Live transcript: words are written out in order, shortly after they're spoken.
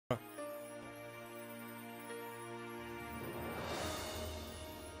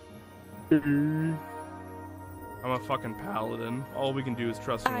I'm a fucking paladin. All we can do is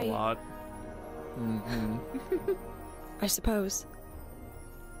trust him a lot. I suppose.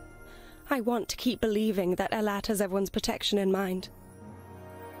 I want to keep believing that Elat has everyone's protection in mind.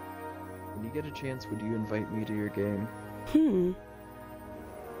 When you get a chance, would you invite me to your game?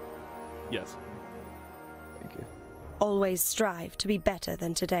 Yes. Thank you. Always strive to be better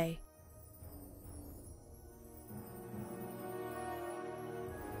than today.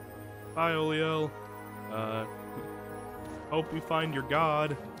 Bye, Oliel. Hope we find your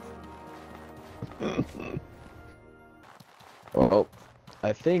god. Well,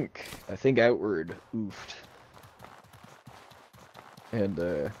 I think Outward oofed.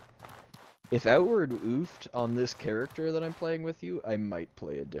 And if Outward oofed on this character that I'm playing with you, I might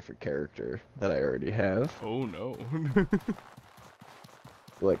play a different character that I already have. Oh no.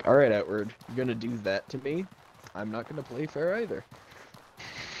 Like, alright Outward, you're gonna do that to me? I'm not gonna play fair either.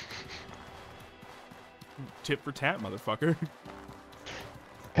 Tit for tat, motherfucker.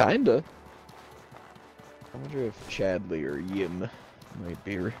 Kinda. I wonder if Chadley or Yin might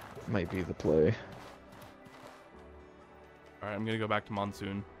be the play. Alright, I'm gonna go back to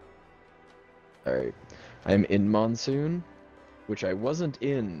Monsoon. Alright. I'm in Monsoon, which I wasn't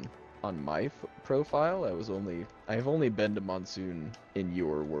in on my profile. I've only been to Monsoon in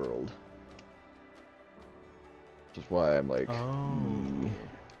your world. Which is why I'm like, Oh.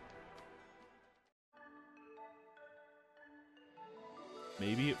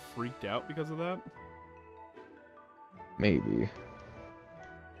 Maybe it freaked out because of that? Maybe.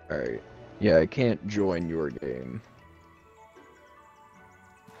 Alright. Yeah, I can't join your game.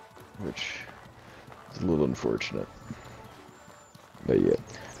 Which is a little unfortunate. But yeah.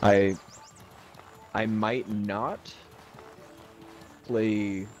 I might not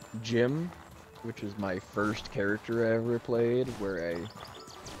play Jim, which is my first character I ever played, where I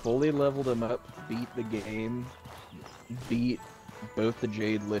fully leveled him up, beat the game, beat both the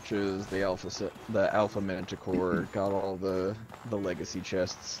Jade Liches, the Alpha Manticore, got all the legacy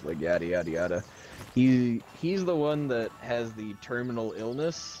chests, like yada yada yada. He's the one that has the terminal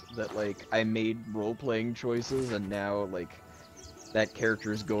illness that, like, I made role-playing choices and now, like, that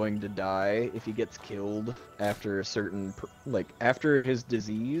character is going to die if he gets killed after a certain, after his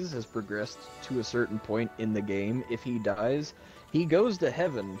disease has progressed to a certain point in the game. If he dies, he goes to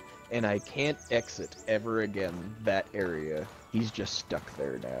heaven, and I can't exit ever again that area. He's just stuck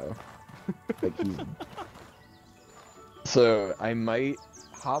there now. Like, he's... So, I might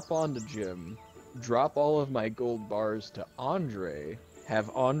hop onto Jim, drop all of my gold bars to Andre, have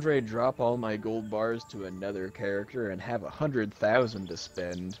Andre drop all my gold bars to another character, and have 100,000 to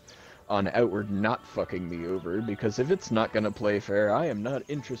spend on Outward not fucking me over, because if it's not gonna play fair, I am not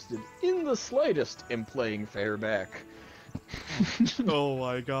interested in the slightest in playing fair back. Oh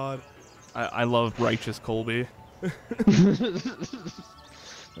my god. I love righteous Kolby.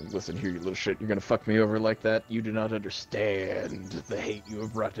 Listen here, you little shit, you're gonna fuck me over like that? You do not understand the hate you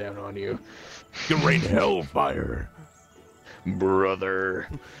have brought down on you. You rain hellfire. Brother.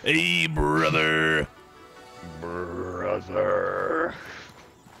 Hey, brother. Brother.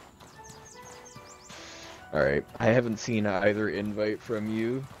 Alright, I haven't seen either invite from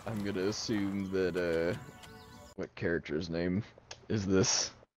you. I'm gonna assume that, what character's name is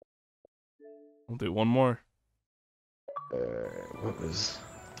this? I'll do one more. What was...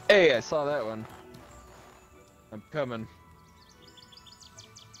 Hey, I saw that one. I'm coming.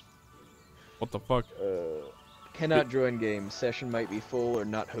 What the fuck? Cannot join game. Session might be full or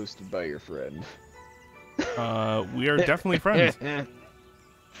not hosted by your friend. We are definitely friends. And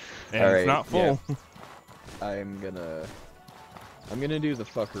right, it's not full. Yeah. I'm gonna do the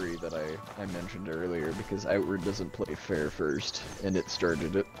fuckery that I mentioned earlier, because Outward doesn't play fair first, and it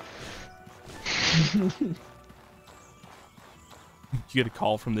started it. You get a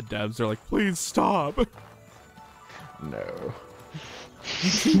call from the devs, they're like, please stop. No.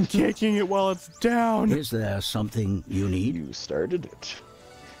 You keep kicking it while it's down. Is there something you need? You started it.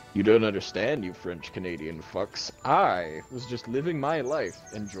 You don't understand, you French-Canadian fucks. I was just living my life,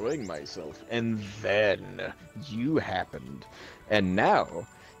 enjoying myself, and then you happened. And now,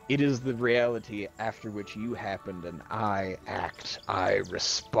 it is the reality after which you happened, and I act. I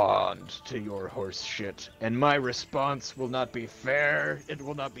respond to your horse shit. And my response will not be fair, it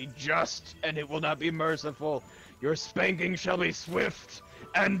will not be just, and it will not be merciful. Your spanking shall be swift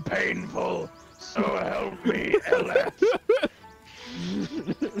and painful. So help me, Elet.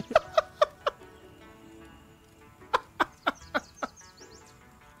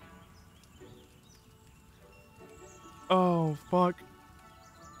 Oh, fuck.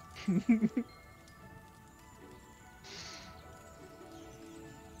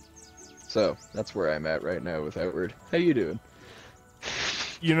 So, that's where I'm at right now with Outward. How you doing?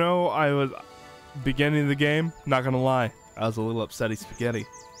 You know, I was beginning of the game, not gonna lie, I was a little upsetty spaghetti.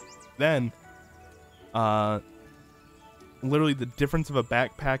 Then, literally the difference of a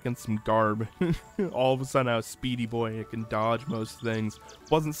backpack and some garb. All of a sudden I was speedy boy, I can dodge most things.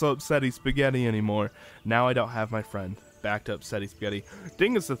 Wasn't so upsetty spaghetti anymore. Now I don't have my friend. Back to upsetty spaghetti.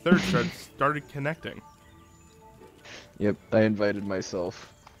 Dingus the Third started connecting. Yep, I invited myself.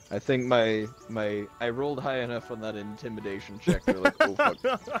 I think I rolled high enough on that intimidation check. They're like, oh fuck.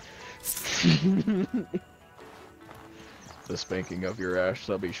 The spanking of your ass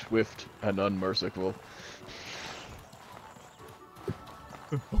shall be swift and unmerciful.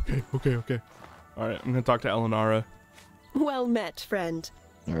 Okay. Alright, I'm gonna talk to Elenara. Well met, friend.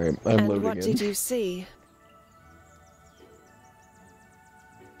 Alright, I'm and loading what in. did you see?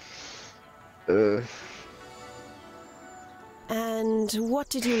 And what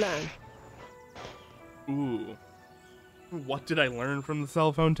did you learn? Ooh. What did I learn from the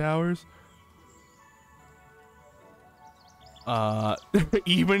cell phone towers?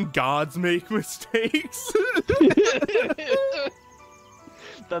 Even gods make mistakes.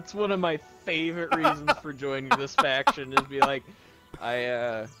 That's one of my favorite reasons for joining this faction, is be like,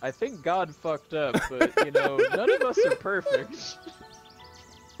 I think God fucked up, but, you know, none of us are perfect.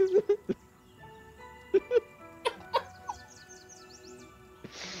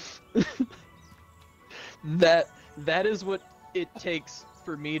 That is what it takes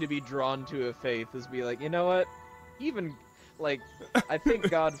for me to be drawn to a faith, is be like, you know what? Even, like, I think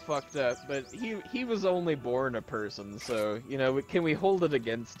God fucked up, but he was only born a person, so, you know, can we hold it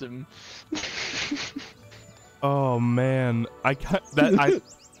against him? Oh man, I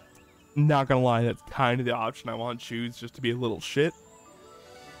not gonna lie, that's kind of the option I want to choose, just to be a little shit.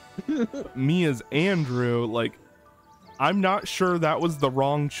 Me as Andrew, like, I'm not sure that was the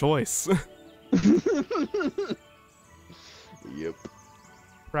wrong choice. Yep.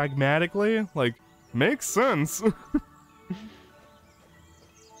 Pragmatically, like, makes sense.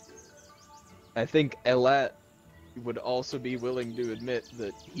 I think Elat would also be willing to admit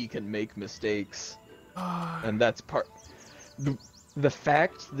that he can make mistakes. And that's part... The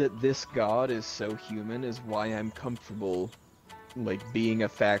fact that this god is so human is why I'm comfortable, like, being a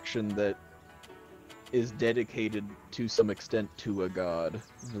faction that is dedicated to some extent to a god.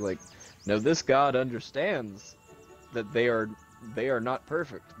 Like, no, this god understands that they are not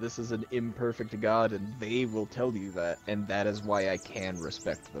perfect. This is an imperfect god, and they will tell you that, and that is why I can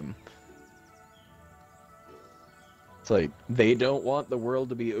respect them. It's like, they don't want the world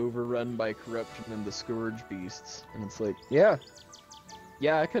to be overrun by corruption and the scourge beasts. And it's like, yeah,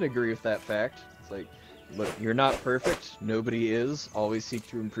 I could agree with that fact. It's like, look, you're not perfect, nobody is, always seek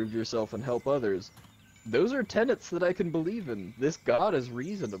to improve yourself and help others. Those are tenets that I can believe in. This god is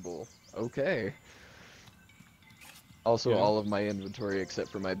reasonable. Okay. Also, Yeah. all of my inventory except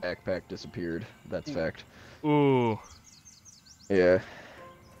for my backpack disappeared. That's fact. Ooh. Yeah.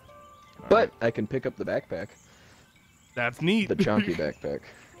 All But right. I can pick up the backpack. That's neat. The chunky backpack.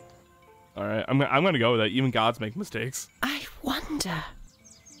 All right, I'm gonna go with that. Even gods make mistakes. I wonder.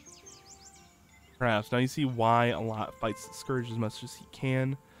 Perhaps. Now you see why a lot fights the scourge as much as he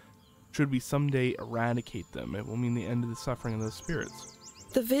can. Should we someday eradicate them, it will mean the end of the suffering of those spirits.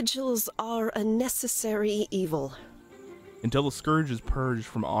 The vigils are a necessary evil. Until the scourge is purged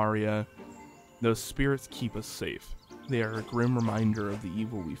from Aria, those spirits keep us safe. They are a grim reminder of the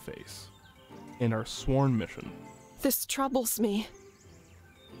evil we face, and our sworn mission. This troubles me.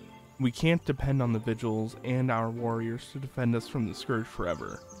 We can't depend on the vigils and our warriors to defend us from the scourge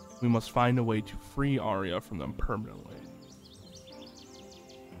forever. We must find a way to free Aria from them permanently.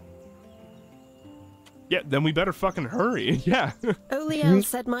 Yeah, then we better fucking hurry. Yeah. Oliel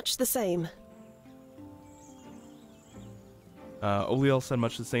said much the same. Oliel said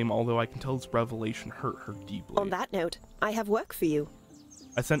much the same, although I can tell this revelation hurt her deeply. On that note, I have work for you.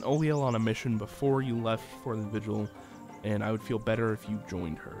 I sent Oliel on a mission before you left for the vigil, and I would feel better if you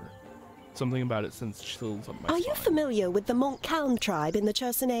joined her. Something about it sends chills up my spine. Are you familiar with the Montcalm tribe in the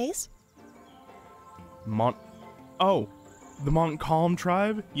Chersonese? Oh, the Montcalm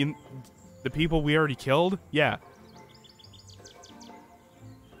tribe? The people we already killed? Yeah.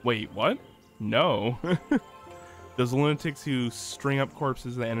 Wait, what? No. Those lunatics who string up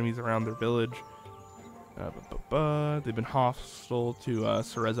corpses of the enemies around their village. They've been hostile to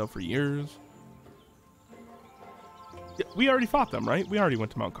Cerezo for years. Yeah, we already fought them, right? We already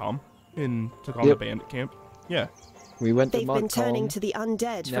went to Mount Calm and took on the bandit camp. Yeah. We went to They've been Montcalm. turning to the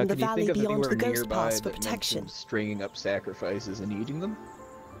undead Now, from the can you valley think of beyond the anywhere Ghost nearby Pass for that protection. mentions stringing up sacrifices and eating them?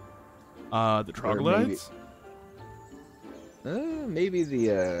 The troglodytes? Maybe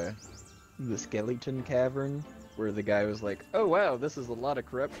the the skeleton cavern, where the guy was like, "Oh wow, this is a lot of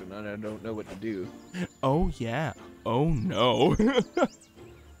corruption, and I don't know what to do." Oh yeah. Oh no.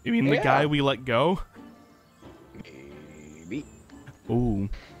 You mean the Yeah. guy we let go? Maybe. Ooh.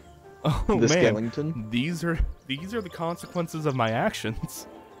 Oh The man. skeleton. These are the consequences of my actions.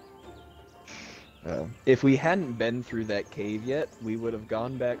 If we hadn't been through that cave yet, we would have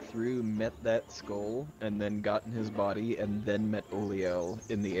gone back through, met that skull, and then gotten his body, and then met Oliel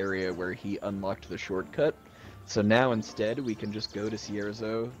in the area where he unlocked the shortcut. So now instead, we can just go to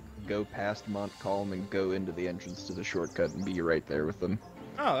Cierzo, go past Montcalm, and go into the entrance to the shortcut and be right there with them.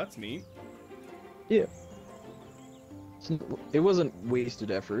 Oh, that's neat. Yeah. It wasn't wasted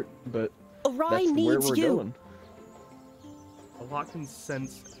effort, but Orion that's where needs we're you. going. A lot can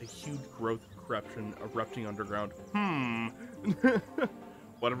sense a huge growth of corruption erupting underground.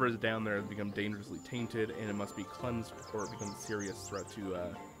 Whatever is down there has become dangerously tainted, and it must be cleansed before it becomes a serious threat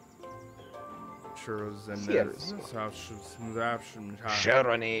to churros and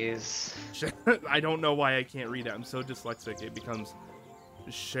Sharonese. I don't know why I can't read it. I'm so dyslexic. It becomes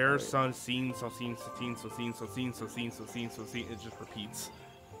share son scene so scene so scene so scene so scene so scene so scene so scene. It just repeats.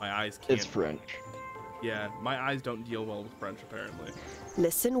 My eyes can't. It's French. Yeah, my eyes don't deal well with French apparently.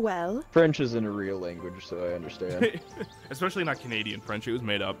 Listen well. French isn't a real language, so I understand. Especially not Canadian French. It was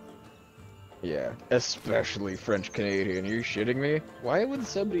made up. Yeah, especially French Canadian. Are you shitting me? Why would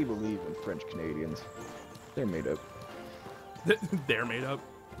somebody believe in French Canadians? They're made up. They're made up.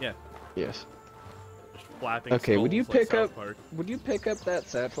 Yeah. Yes. Just flapping. Okay, would you skulls like pick South up? Park. Would you pick up that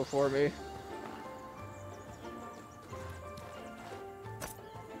satchel for me?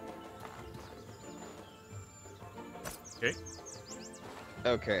 Okay.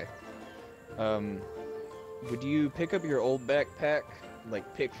 Okay. Would you pick up your old backpack?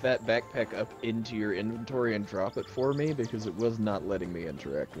 Like, pick that backpack up into your inventory and drop it for me? Because it was not letting me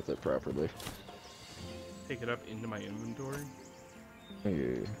interact with it properly. Take it up into my inventory.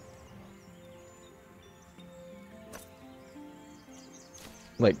 Yeah.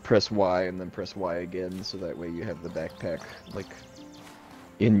 Like, press Y and then press Y again, so that way you have the backpack, like,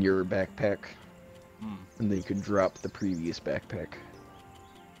 in your backpack. And then you can drop the previous backpack.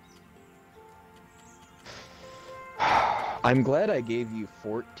 I'm glad I gave you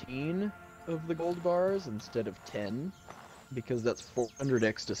 14 of the gold bars instead of 10, because that's 400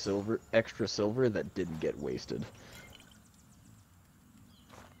 extra silver that didn't get wasted.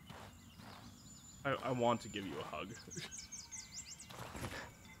 I want to give you a hug.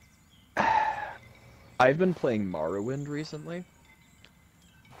 I've been playing Morrowind recently,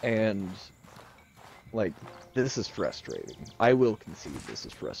 and, like, this is frustrating. I will concede this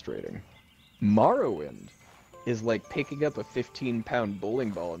is frustrating. Morrowind is like picking up a 15-pound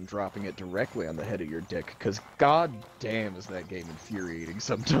bowling ball and dropping it directly on the head of your dick, because god damn is that game infuriating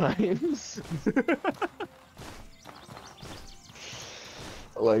sometimes.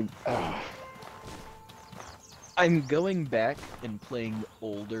 Like, I'm going back and playing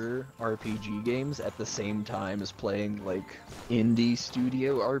older RPG games at the same time as playing, like, indie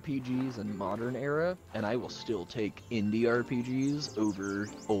studio RPGs and modern era, and I will still take indie RPGs over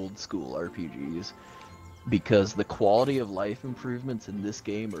old school RPGs, because the quality of life improvements in this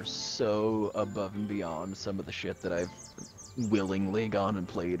game are so above and beyond some of the shit that I've willingly gone and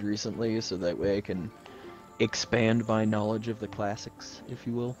played recently, so that way I can expand my knowledge of the classics, if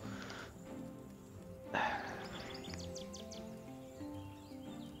you will.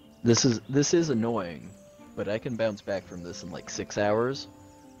 This is annoying, but I can bounce back from this in like 6 hours.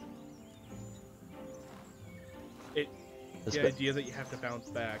 The idea that you have to bounce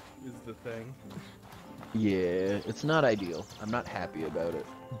back is the thing. Yeah, it's not ideal. I'm not happy about it.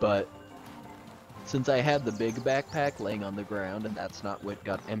 But since I had the big backpack laying on the ground and that's not what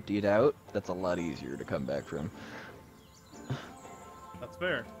got emptied out, that's a lot easier to come back from. That's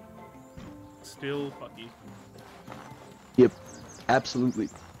fair. Still fucky. Yep, absolutely.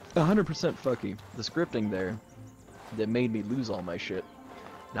 100% fucky. The scripting there that made me lose all my shit.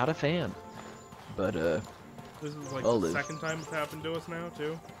 Not a fan. But, This is like I'll the live. second time it's happened to us now,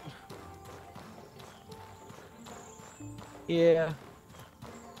 too. yeah.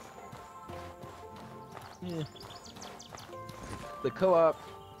 Yeah. The co-op,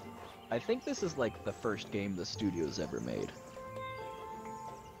 I think this is like the first game the studio's ever made.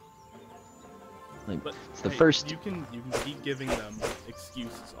 Like, But it's the hey, first. You can keep giving them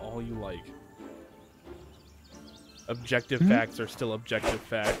excuses all you like. Objective facts are still objective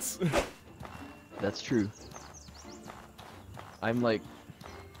facts. That's true. I'm like,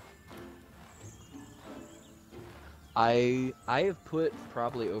 I have put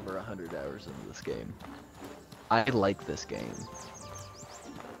probably over 100 hours into this game. I like this game.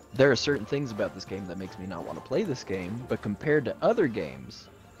 there are certain things about this game that makes me not want to play this game, but compared to other games,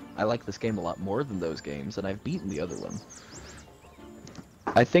 I like this game a lot more than those games, and I've beaten the other one.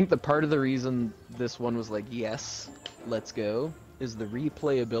 I think the part of the reason this one was like, yes, let's go, is the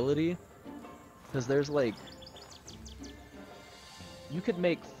replayability. Because there's like... You could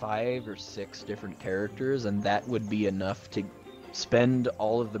make 5 or 6 different characters, and that would be enough to spend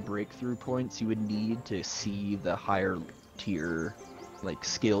all of the breakthrough points you would need to see the higher tier, like,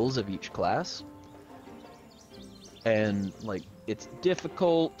 skills of each class. And, like, it's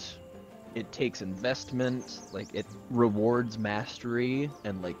difficult, it takes investment, like, it rewards mastery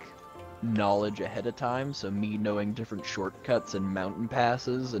and, like, knowledge ahead of time, so me knowing different shortcuts and mountain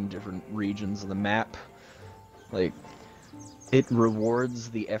passes and different regions of the map, like, it rewards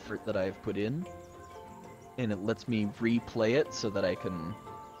the effort that I've put in, and it lets me replay it so that I can,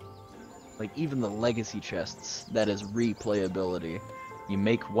 like, even the legacy chests, that is replayability. You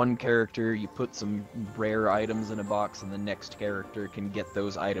make one character, you put some rare items in a box, and the next character can get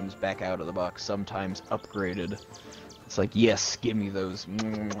those items back out of the box, sometimes upgraded. It's like, yes, give me those.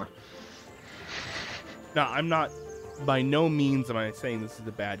 No, I'm not, by no means am I saying this is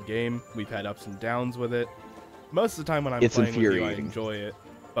a bad game. We've had ups and downs with it. Most of the time when I'm playing with you, I enjoy it.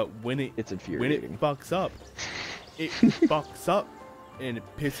 But when it fucks up, it fucks up, and it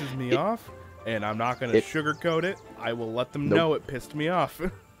pisses me off, and I'm not going to sugarcoat it. I will let them know it pissed me off.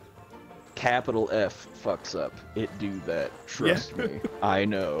 Capital F fucks up. It do that. Trust me. I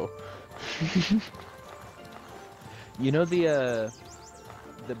know. You know the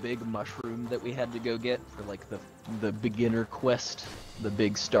big mushroom that we had to go get for, like, the beginner quest? The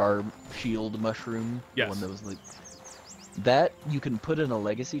big star shield mushroom? Yes. The one that was, like... That you can put in a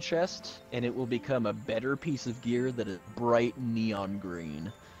legacy chest, and it will become a better piece of gear that is bright neon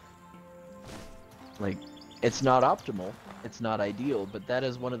green. Like, it's not optimal, it's not ideal, but that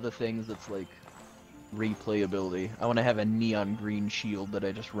is one of the things that's, like, replayability. I want to have a neon green shield that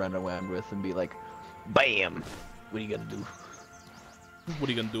I just run around with and be like, BAM! What are you gonna do? What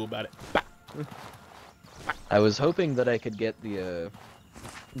are you gonna do about it? I was hoping that I could get the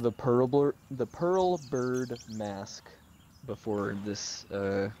pearl bird mask before this.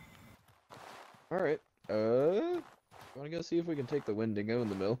 All right. Want to go see if we can take the Wendigo in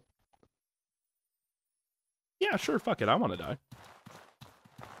the mill? Yeah, sure. Fuck it. I want to die.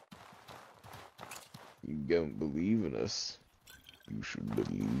 You don't believe in us. You should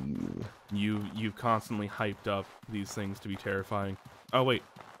believe. You've constantly hyped up these things to be terrifying. Oh wait,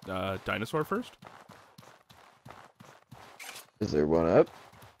 dinosaur first? Is there one up?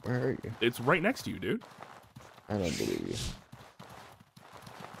 Where are you? It's right next to you, dude. I don't believe you.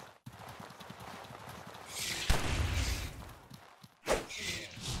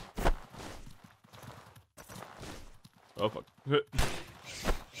 Oh fuck.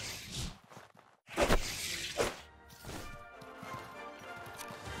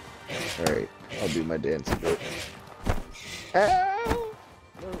 Alright, I'll do my dance a bit. Ow!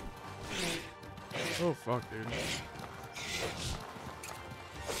 No. Oh fuck, dude.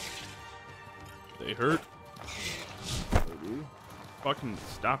 They hurt. They do? Fucking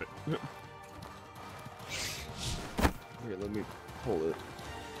stop it. Here, let me pull it.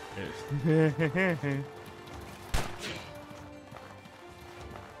 Yes.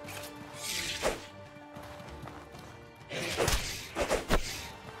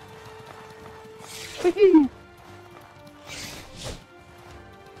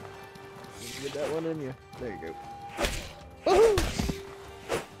 Get that one in you. There you go.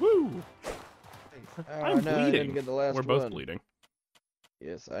 Woo! Oh, I'm no, I bleeding. didn't get the last We're both one. bleeding.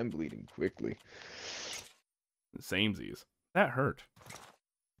 Yes, I'm bleeding quickly. Samesies. That hurt.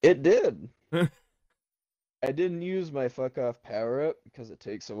 It did. I didn't use my fuck off power up because it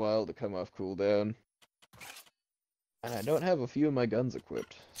takes a while to come off cooldown. And I don't have a few of my guns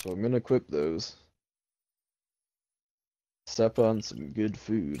equipped, so I'm gonna equip those. Step on some good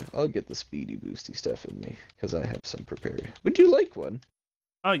food. I'll get the speedy boosty stuff in me, because I have some prepared. Would you like one?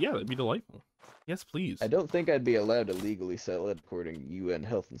 Oh yeah, that'd be delightful. Yes, please. I don't think I'd be allowed to legally sell it according to UN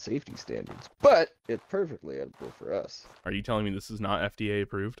health and safety standards, but it's perfectly edible for us. Are you telling me this is not FDA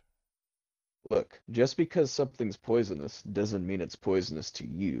approved? Look, just because something's poisonous doesn't mean it's poisonous to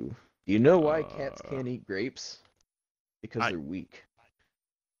you. You know why cats can't eat grapes? Because they're weak.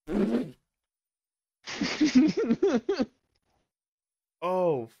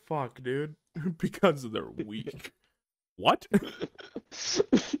 Oh, fuck, dude. Because they're weak. What?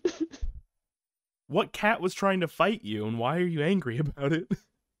 What cat was trying to fight you, and why are you angry about it?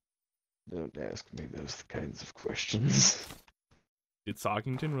 Don't ask me those kinds of questions. Did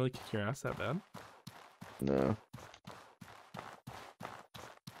Sockington really kick your ass that bad? No.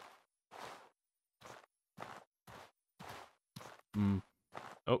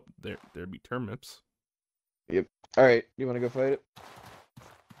 Oh, there'd be turnips. Yep. Alright, you wanna go fight it?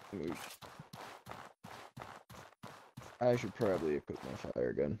 Ooh. I should probably equip my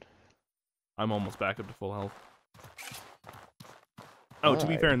fire gun. I'm almost back up to full health. Oh, to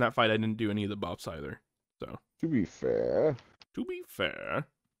be fair, in that fight, I didn't do any of the buffs either. So. To be fair. To be fair.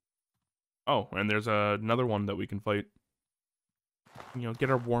 Oh, and there's another one that we can fight. You know, get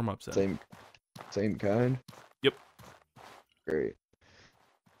our warm-ups in. Same kind? Yep. Great.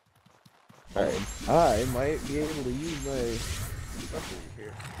 Alright. I might be able to use my stuff over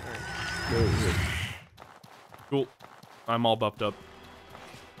here. Alright. Cool. I'm all buffed up.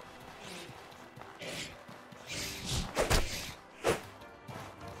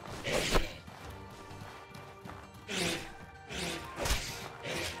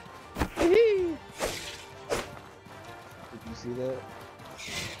 See that?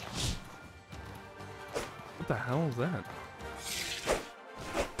 What the hell is that?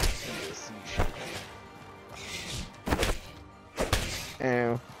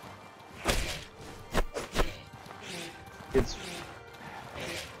 Ow. It's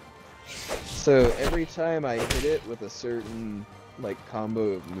so every time I hit it with a certain like combo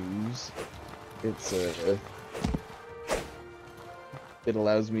of moves, it's it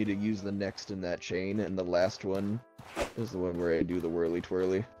allows me to use the next in that chain, and the last one is the one where I do the whirly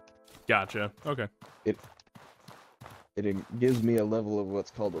twirly. Gotcha. Okay. It gives me a level of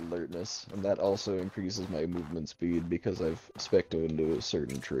what's called alertness, and that also increases my movement speed because I've spec'd into a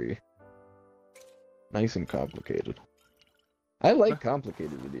certain tree. Nice and complicated. I like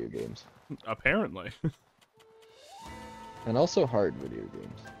complicated video games. Apparently. And also hard video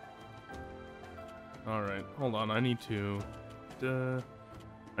games. Alright, hold on. I need to...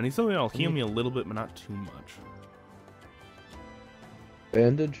 I need something that'll heal me a little bit, but not too much.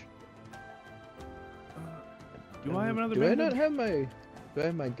 Bandage? Do I have another bandage? bandage? Do I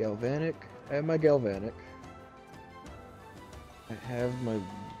have my galvanic? I have my galvanic. I have my...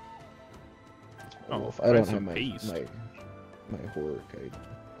 Oh, I don't some have my paste. my horror kite.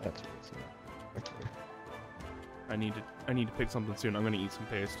 That's what's up. Okay. I need to pick something soon. I'm gonna eat some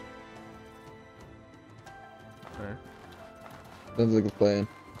paste. Alright. Sounds like a plan.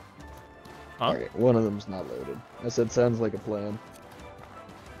 Huh? Alright, one of them's not loaded. I said sounds like a plan.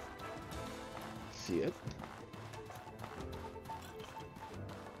 See it?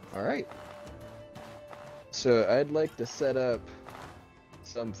 Alright. So I'd like to set up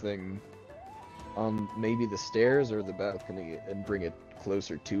something on maybe the stairs or the balcony and bring it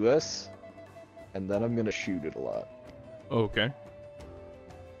closer to us. And then I'm gonna shoot it a lot. Okay.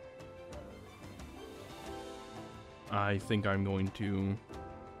 I think I'm going to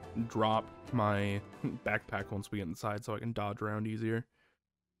drop my backpack once we get inside so I can dodge around easier.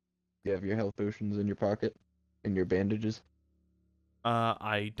 You have your health potions in your pocket? And your bandages?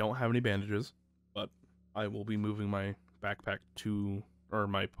 I don't have any bandages, but I will be moving my backpack or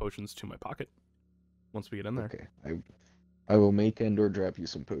my potions to my pocket once we get in there. Okay. I will make and or drop you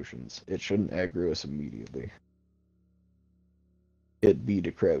some potions. It shouldn't aggro us immediately. It be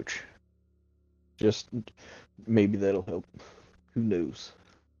to crouch. Just maybe that'll help. Who knows?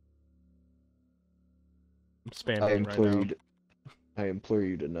 I'm spamming right now. I implore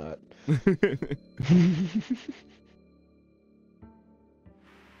you to not.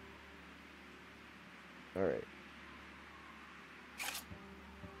 Alright.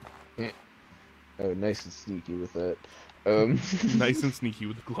 Oh, nice and sneaky with that. Nice and sneaky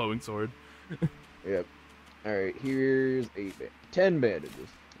with the glowing sword. Yep. Alright, here's 10 bandages.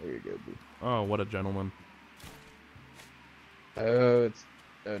 There you go, boo. Oh, what a gentleman. Oh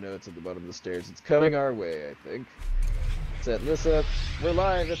no, it's at the bottom of the stairs. It's coming our way, I think. Setting this up. We're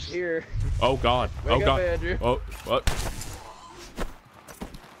live, it's here. Oh god. Wake Oh up, god. Andrew. Oh, what?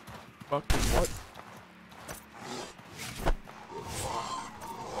 Fuck, what?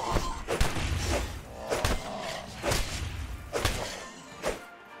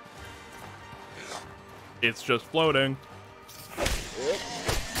 It's just floating. Yep.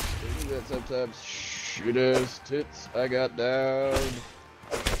 We do that sometimes. Shoot us, tits. I got down.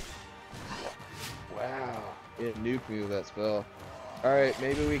 Wow. It nuked me with that spell. Alright,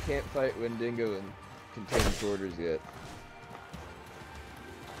 maybe we can't fight Wendigo in contained quarters yet.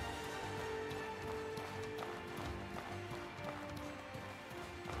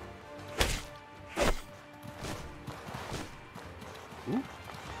 Ooh.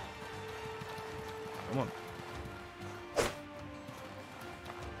 Come on.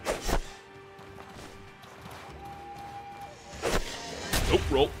 Oh,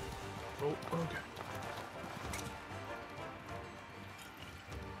 roll. Roll. Okay.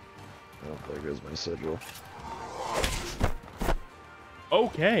 Oh, there goes my sigil.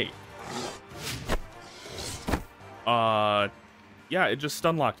 Okay. Yeah, it just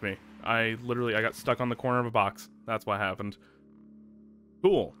stun locked me. I got stuck on the corner of a box. That's what happened.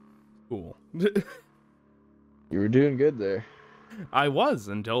 Cool. Cool. You were doing good there. I was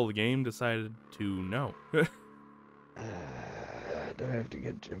until the game decided to no. Do I have to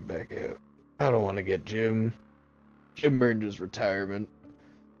get Jim back out? I don't want to get Jim. Jim earned his retirement.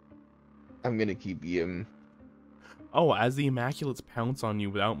 I'm gonna keep Yim. Oh, as the Immaculates pounce on you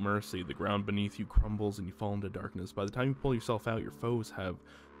without mercy, the ground beneath you crumbles and you fall into darkness. By the time you pull yourself out, your foes have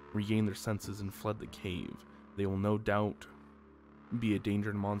regained their senses and fled the cave. They will no doubt be a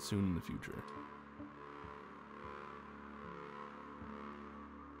danger to Monsoon in the future.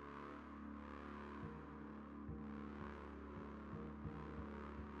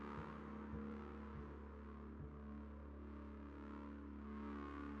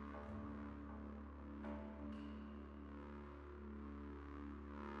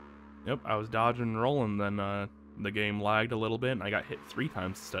 Yep, I was dodging and rolling, then the game lagged a little bit, and I got hit 3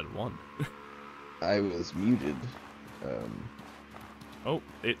 times instead of 1. I was muted. Oh,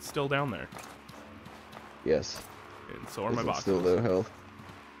 it's still down there. Yes. And so are Is my it boxes. still low health?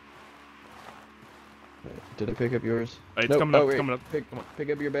 Did I pick up yours? It's Nope. coming up, Oh, it's wait. coming up. Pick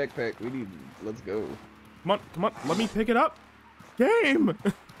up your backpack. Let's go. Come on, let me pick it up. Game!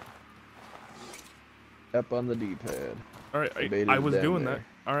 Up on the D-pad. Alright, Debated I was down doing there.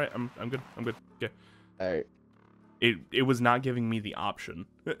 that. Alright, I'm good. Okay. Alright. It was not giving me the option.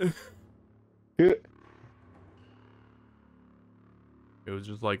 Alright. It was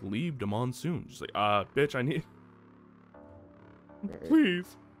just like, leave to Monsoon. Just like, bitch, I need...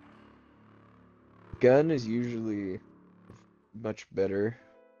 Please. Gun is usually much better,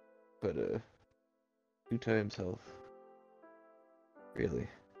 but 2 times health. Really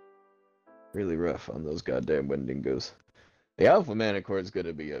rough on those goddamn Wendigos. The Alpha Manticore is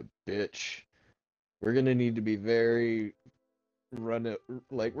gonna be a bitch. We're gonna need to be we're gonna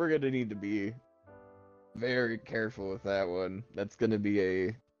need to be very careful with that one. That's gonna be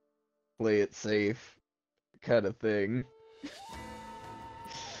a play it safe kind of thing.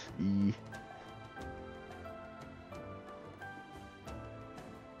 Eee.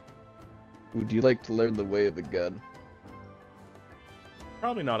 Would you like to learn the way of the gun?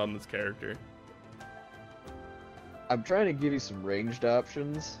 Probably not on this character. I'm trying to give you some ranged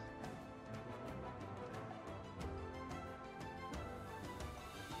options.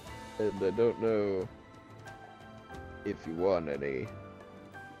 And I don't know if you want any.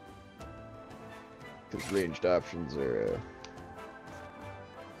 Because ranged options are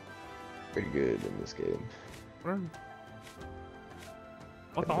pretty good in this game.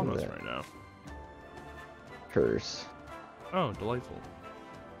 What's I know on us that. right now? Curse. Oh, delightful.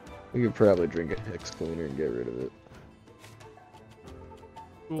 We could probably drink a hex cleaner and get rid of it.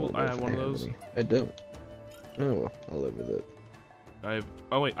 Cool, don't I know have if one of have those. any. I don't. Oh well, I'll live with it.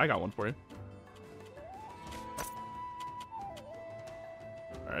 Oh wait, I got one for you.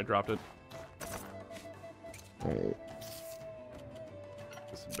 Alright, I dropped it. Alright.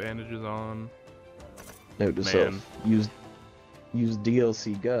 Put some bandages on. Note to Man. self. Use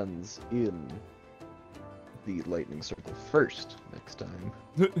DLC guns in the lightning circle first next time.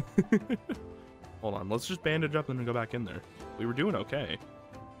 Hold on, let's just bandage up and then go back in there. We were doing okay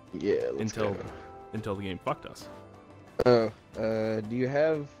Yeah, let's go. until the game fucked us. Oh, do you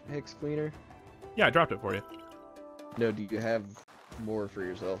have hex cleaner? Yeah, I dropped it for you. No, do you have more for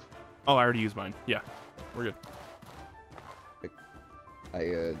yourself? Oh, I already used mine. Yeah, we're good. I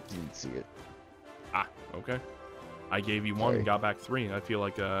didn't see it. Ah, okay. I gave you one Sorry. and got back 3. I feel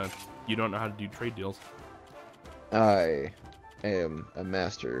like you don't know how to do trade deals. I am a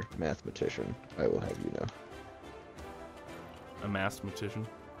master mathematician. I will have you know. A mathematician.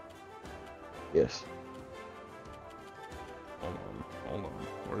 Yes. Hold on.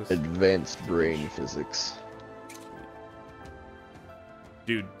 Where is... Advanced brain physics.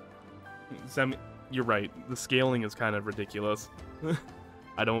 Dude, you're right. The scaling is kind of ridiculous.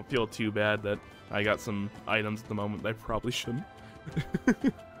 I don't feel too bad that I got some items at the moment that I probably shouldn't.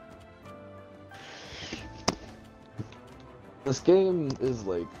 This game is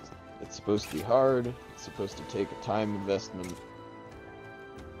like, it's supposed to be hard, it's supposed to take a time investment,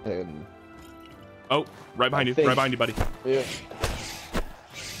 and... Oh, right behind you, buddy. Yeah.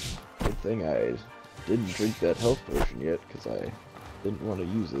 Good thing I didn't drink that health potion yet, because I didn't want to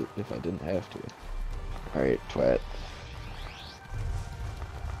use it if I didn't have to. Alright, twat.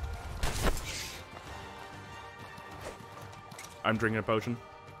 I'm drinking a potion.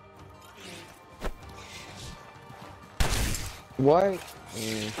 Why?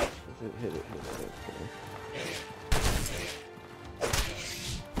 If it hit it, okay.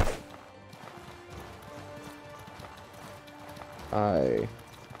 I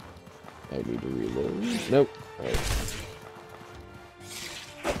need to reload. Nope. Alright.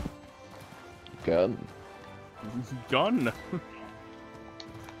 Gun. Gun.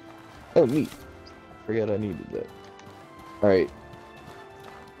 Oh, neat. Forgot I needed that. Alright.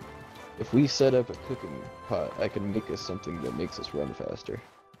 If we set up a cooking pot, I can make us something that makes us run faster.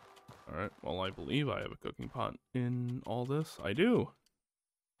 Alright, well, I believe I have a cooking pot in all this. I do.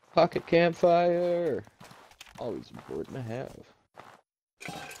 Pocket campfire! Always important to have.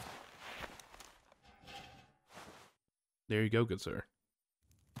 There you go, good sir.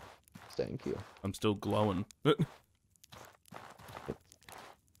 Thank you. I'm still glowing.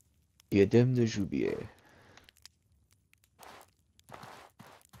 Idem de Jubier.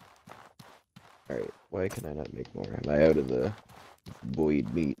 Alright, why can I not make more? Am I out of the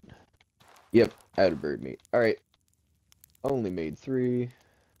void meat? Yep, out of bird meat. Alright. Only made 3.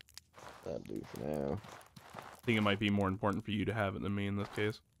 That'll do for now. I think it might be more important for you to have it than me in this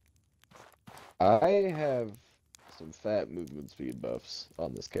case. I have some fat movement speed buffs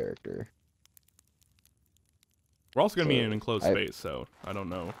on this character. We're also going to be in So, an enclosed space, so I don't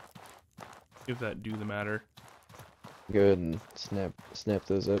know if that do the matter. Go ahead and snap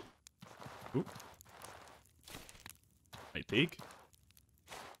those up. Oop. I take.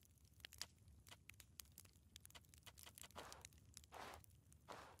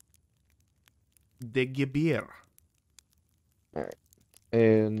 De Gebier. Alright.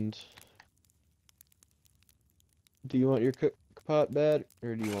 And do you want your cook pot bad,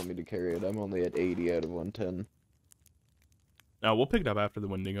 or do you want me to carry it? I'm only at 80 out of 110. No, we'll pick it up after the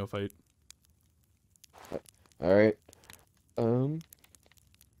Wendigo fight. Alright. I'm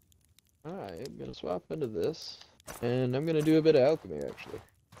gonna swap into this, and I'm gonna do a bit of alchemy, actually.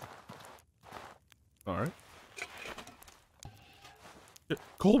 Alright.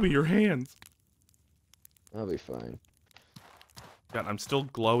 Colby, your hands! I'll be fine. God, I'm still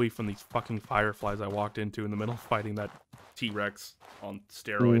glowy from these fucking fireflies I walked into in the middle of fighting that T-Rex on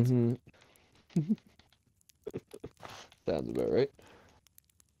steroids. Mm-hmm. Sounds about right.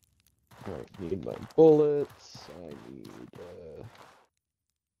 Alright, need my bullets. I need,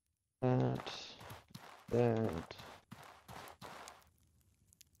 that.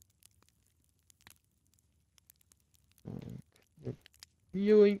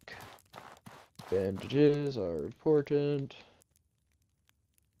 Yoink. Bandages are important.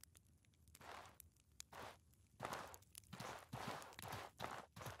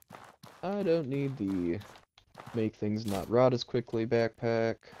 I don't need the make things not rot as quickly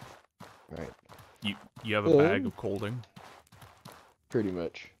backpack. Right. You have a bag of colding? Pretty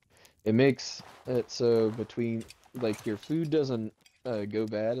much. It makes it so between, like, your food doesn't go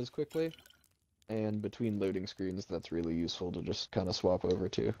bad as quickly, and between loading screens that's really useful to just kind of swap over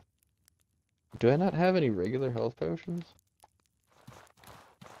to. Do I not have any regular health potions?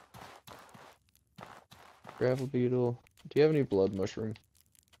 Gravel beetle. Do you have any blood mushroom?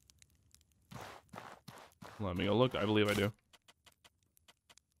 Let me go look. I believe I do.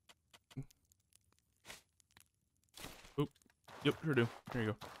 Oop. Yep, sure do. Here you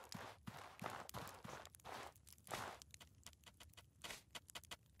go.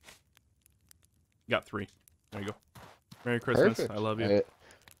 Got 3. There you go. Merry Christmas. Perfect. I love you.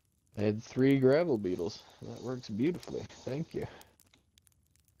 I had 3 gravel beetles. That works beautifully. Thank you.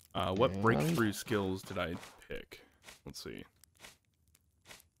 What breakthrough skills did I pick? Let's see.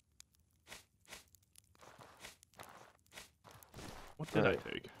 What did I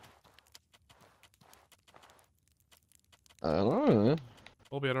take? I don't know.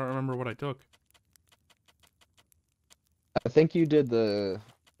 Colby, I don't remember what I took. I think you did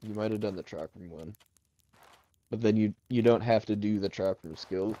you might have done the chakra one. But then you don't have to do the chakra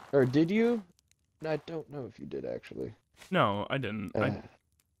skill. Or did you? I don't know if you did actually. No, I didn't.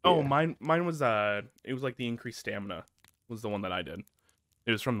 Oh, mine was it was like the increased stamina was the one that I did.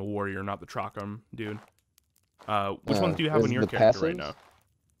 It was from the warrior, not the Chakram dude. Which one do you have on your character right now?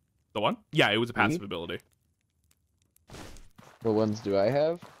 The one? Yeah, it was a passive ability. What ones do I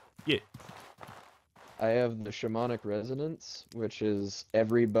have? Yeah. I have the shamanic resonance, which is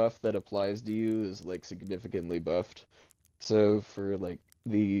every buff that applies to you is like significantly buffed. So for like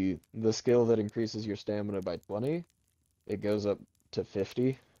the skill that increases your stamina by 20, it goes up to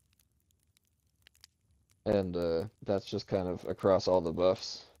 50. And that's just kind of across all the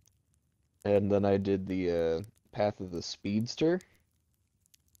buffs. And then I did the Path of the Speedster.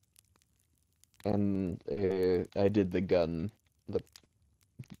 And I did the gun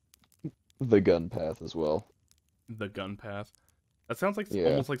path as well. The gun path. That sounds like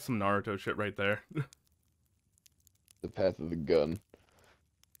almost like some Naruto shit right there. The path of the gun.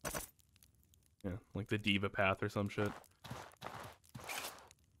 Yeah, like the diva path or some shit.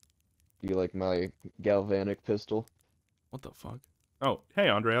 You like my galvanic pistol? What the fuck? Oh, hey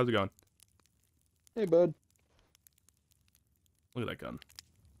Andre, how's it going? Hey, bud. Look at that gun.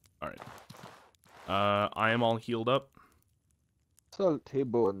 Alright. I am all healed up. Salty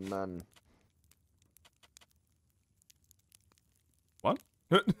bone man. What?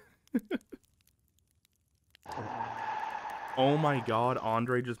 Oh my god,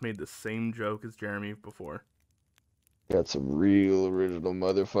 Andre just made the same joke as Jeremy before. Got some real original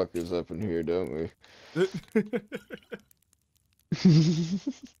motherfuckers up in here, don't we?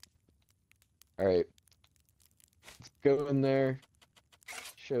 Alright. Let's go in there.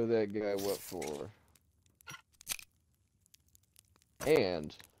 Show that guy what for.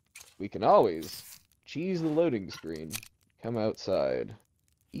 And we can always cheese the loading screen. Come outside.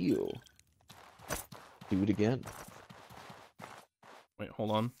 Heal. Do it again. Wait,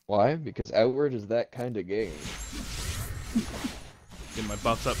 hold on. Why? Because Outward is that kind of game. Get my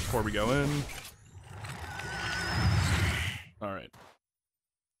buffs up before we go in. Alright.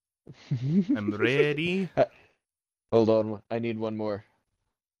 I'm ready. Hold on, I need one more.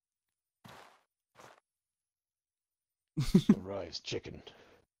 Arise, chicken.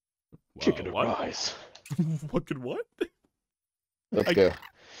 Chicken what? arise. Fucking what? Let's go.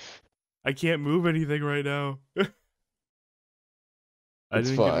 I can't move anything right now. I It's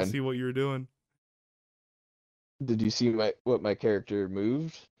didn't get fine. to see what you were doing. Did you see what my character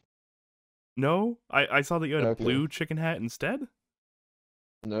moved? No? I saw that you had a Okay. blue chicken hat instead?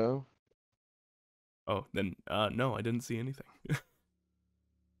 No? Oh, then, no, I didn't see anything.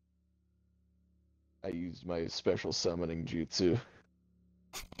 I used my special summoning jutsu.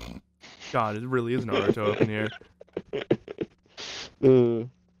 God, it really is Naruto up in here.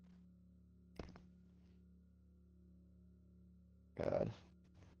 God.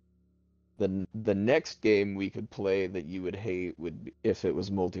 The next game we could play that you would hate would be, if it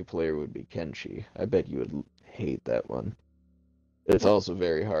was multiplayer, would be Kenshi. I bet you would hate that one. It's also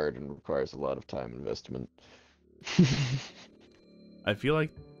very hard and requires a lot of time investment. I feel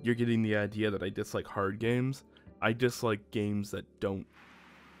like you're getting the idea that I dislike hard games. I dislike games that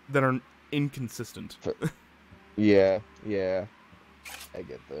are inconsistent. Yeah, I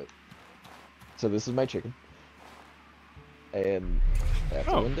get that. So this is my chicken. And that's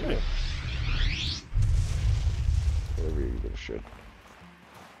Oh, one down. okay. Whatever you give a shit.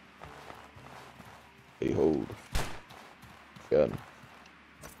 Behold. Gun.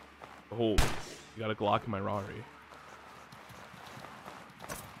 Behold, you got a Glock in my Rari.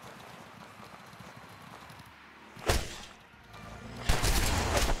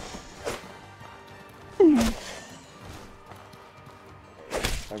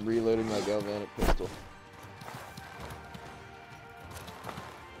 I'm reloading my galvanic pistol.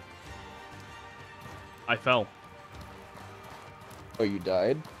 I fell. Oh, you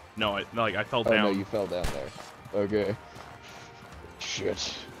died? No, I fell Oh down. no, you fell down there. Okay.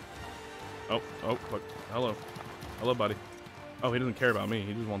 Shit. Oh, look. Hello. Hello, buddy. Oh, he doesn't care about me.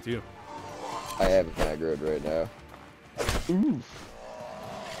 He just wants you. I have it aggroed right now. Oof.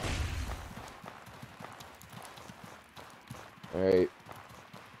 Alright.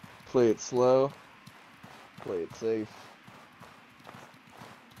 Play it slow. Play it safe.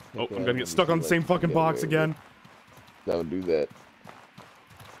 Oh, I'm gonna get stuck on the same fucking box again. Don't do that.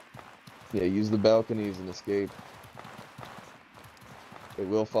 Yeah, use the balconies and escape. It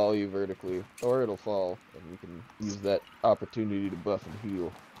will follow you vertically, or it'll fall, and you can use that opportunity to buff and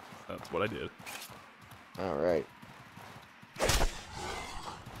heal. That's what I did. Alright.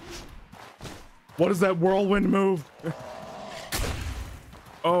 What is that whirlwind move?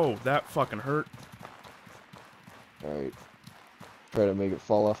 Oh, that fucking hurt. Alright. Try to make it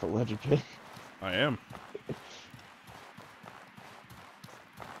fall off the ledge again. I am.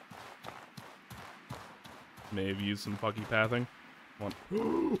 May have used some fucky pathing. One.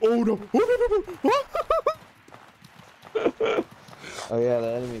 Oh no! Oh yeah,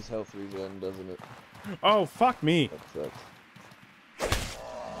 the enemy's health regen, doesn't it? Oh, fuck me. That sucks.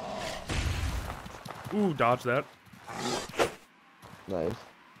 Ooh, dodge that. Nice.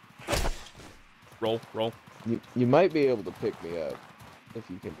 Roll. You might be able to pick me up if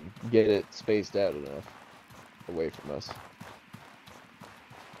you can get it spaced out enough away from us.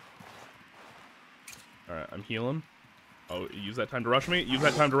 Alright, I'm healing. Oh, use that time to rush me. Use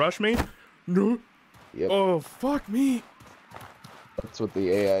that time to rush me. No. Yep. Oh, fuck me. That's what the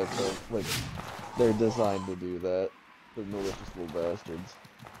AI said. Like, they're designed to do that. They're malicious little bastards.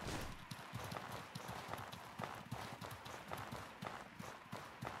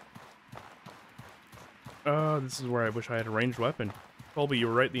 This is where I wish I had a ranged weapon. Kolby, you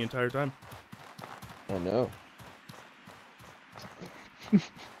were right the entire time. I know.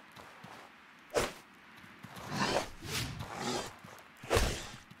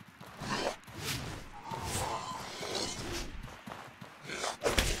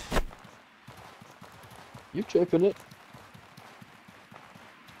 You're chipping it.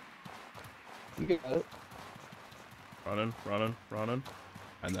 You got it. Running, running, running.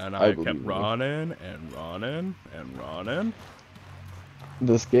 And then I I believe kept in you. running and running and running.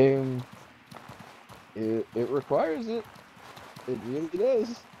 This game, it requires it. It really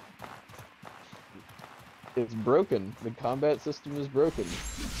does. It's broken. The combat system is broken.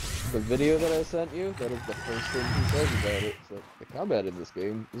 The video that I sent you, that is the first thing he says about it. So the combat in this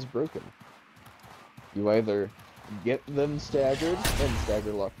game is broken. You either get them staggered and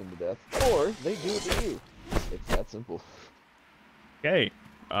stagger lock them to death, or they do it to you. It's that simple. Okay.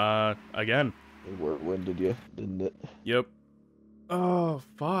 Again. It winded you, didn't it? Yep. Oh,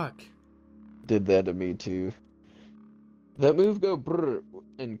 fuck. Did that to me too. That move go brr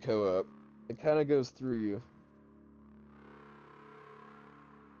in co-op. It kind of goes through you.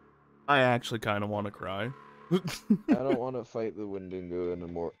 I actually kind of want to cry. I don't want to fight the Wendigo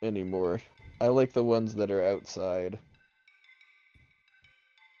anymore. I like the ones that are outside.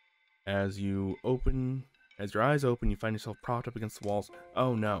 As your eyes open, you find yourself propped up against the walls.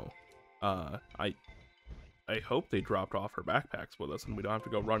 Oh no. I hope they dropped off her backpacks with us and we don't have to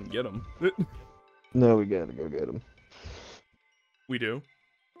go run and get them. No, we gotta go get them. We do?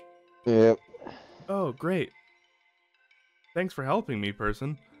 Yep. Oh, great. Thanks for helping me,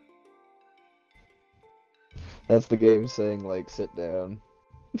 person. That's the game saying, like, sit down.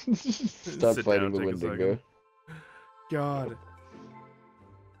 Stop Sit fighting down, the take a Wendigo. second. God.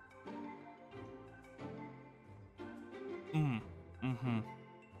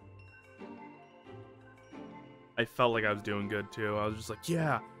 I felt like I was doing good too. I was just like,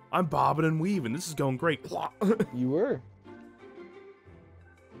 yeah, I'm bobbing and weaving. This is going great. You were.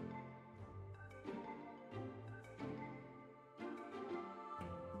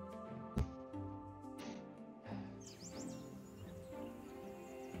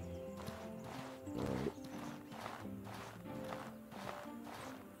 Alright.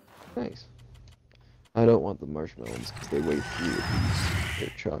 Nice. I don't want the marshmallows because they weigh 3 apiece.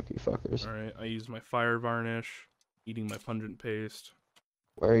 They're chunky fuckers. Alright, I used my fire varnish, eating my pungent paste.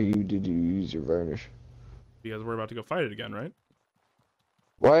 Did you use your varnish? Because we're about to go fight it again, right?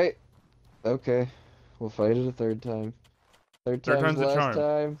 Why? Okay. We'll fight it a third time. Third time's the last charm.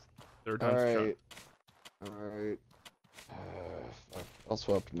 time. Third time's the charm. Alright. Fuck. I'll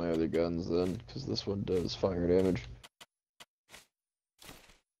swap to my other guns then, because this one does fire damage.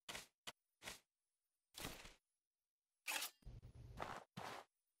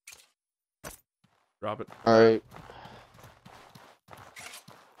 Drop it. Alright.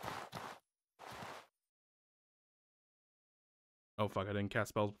 Oh fuck, I didn't cast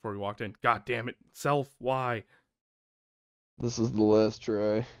spells before we walked in. God damn it. Self, why? This is the last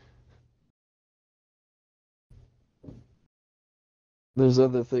try. There's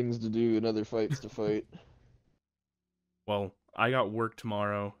other things to do and other fights to fight. Well, I got work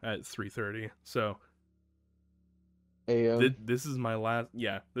tomorrow at 3:30, so AM. this is my last.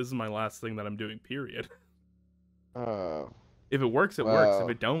 Yeah, this is my last thing that I'm doing. Period. Oh, If it works, it works. If Wow.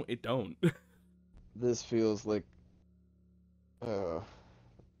 it don't, it don't. this feels like. Oh.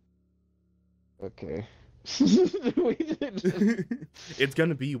 Okay. we did. It's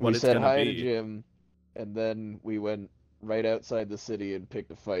gonna be what We it's said gonna hi to be. Jim, and then we went right outside the city and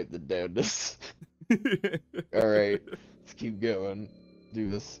picked a fight that downed us. Alright, let's keep going. Do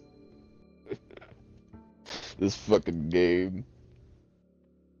this. This fucking game.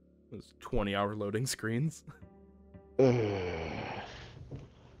 Those 20-hour loading screens. I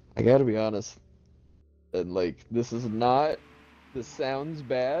gotta be honest, and like, this sounds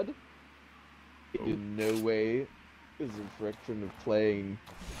bad. In no way is a fraction of playing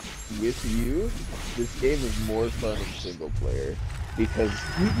with you. This game is more fun in single player because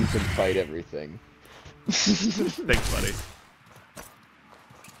you can fight everything. Thanks, buddy.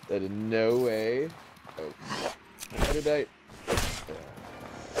 That in no way. Oh, how did I?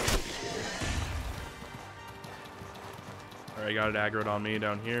 Alright, got it aggroed on me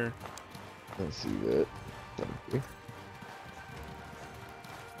down here. I see that. Thank you.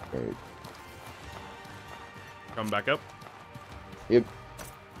 Alright. Coming back up. Yep.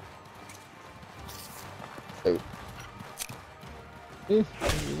 Oh.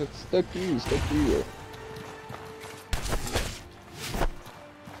 Stuck to you.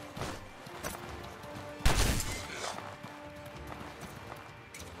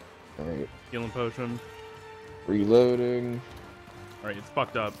 Alright. Healing potion. Reloading. Alright, it's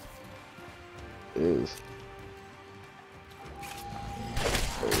fucked up. It is.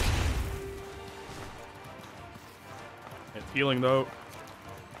 Oh. It's healing though.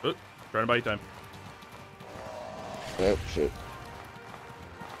 Oh, trying to bite time. Oh, shit.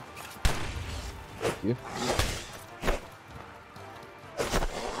 you.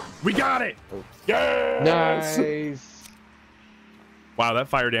 We got it! Oh. Yes! Nice! Wow, that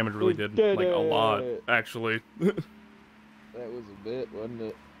fire damage really We did, did like, a lot, it! actually. That was a bit, wasn't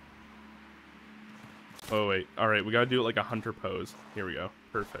it? Oh, wait. Alright, we gotta do it like a hunter pose. Here we go.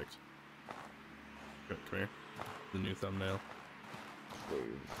 Perfect. Come here. The new thumbnail. Where are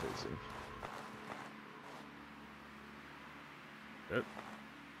you facing? Yep.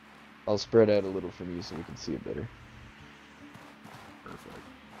 I'll spread out a little from you so we can see it better. Perfect.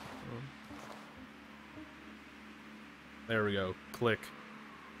 There we go. Click.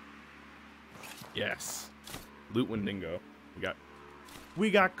 Yes. Loot Wendigo.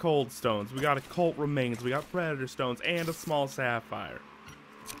 We got cold stones. We got occult remains. We got predator stones and a small sapphire.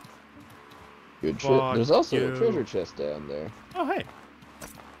 Good shit. Fuck There's also you. a treasure chest down there. Oh, hey.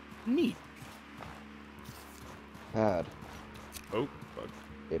 Neat. God. Oh, fuck.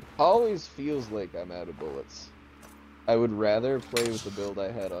 It always feels like I'm out of bullets. I would rather play with the build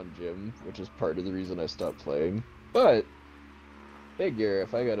I had on Jim, which is part of the reason I stopped playing. But, figure,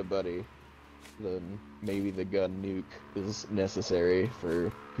 if I got a buddy, then maybe the gun nuke is necessary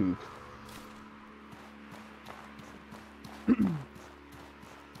for poop.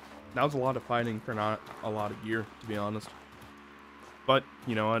 That was a lot of fighting for not a lot of gear, to be honest. But,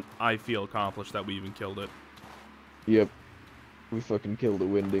 you know what? I feel accomplished that we even killed it. Yep. We fucking killed a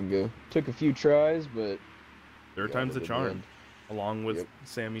Wendigo. Took a few tries, but... Third got time's it the in charm. end. Along with Yep.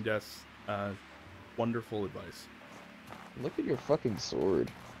 Sammy Death's wonderful advice. Look at your fucking sword.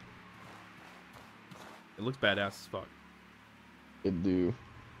 It looks badass as fuck. It do.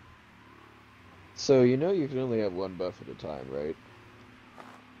 So, you know you can only have one buff at a time, right?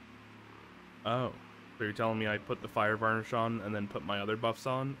 Oh. So you're telling me I put the fire varnish on and then put my other buffs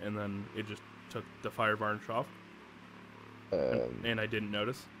on, and then it just took the fire varnish off? And I didn't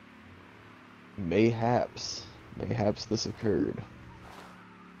notice? Mayhaps. Mayhaps this occurred.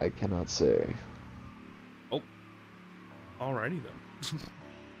 I cannot say. Oh. Alrighty then.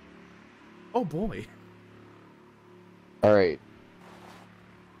 Oh boy. Alright.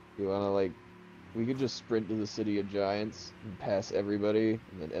 You wanna, like... We could just sprint to the City of Giants and pass everybody,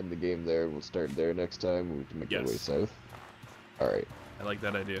 and then end the game there. We'll start there next time. We can make our way Yes. south. Alright. I like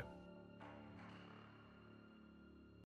that idea.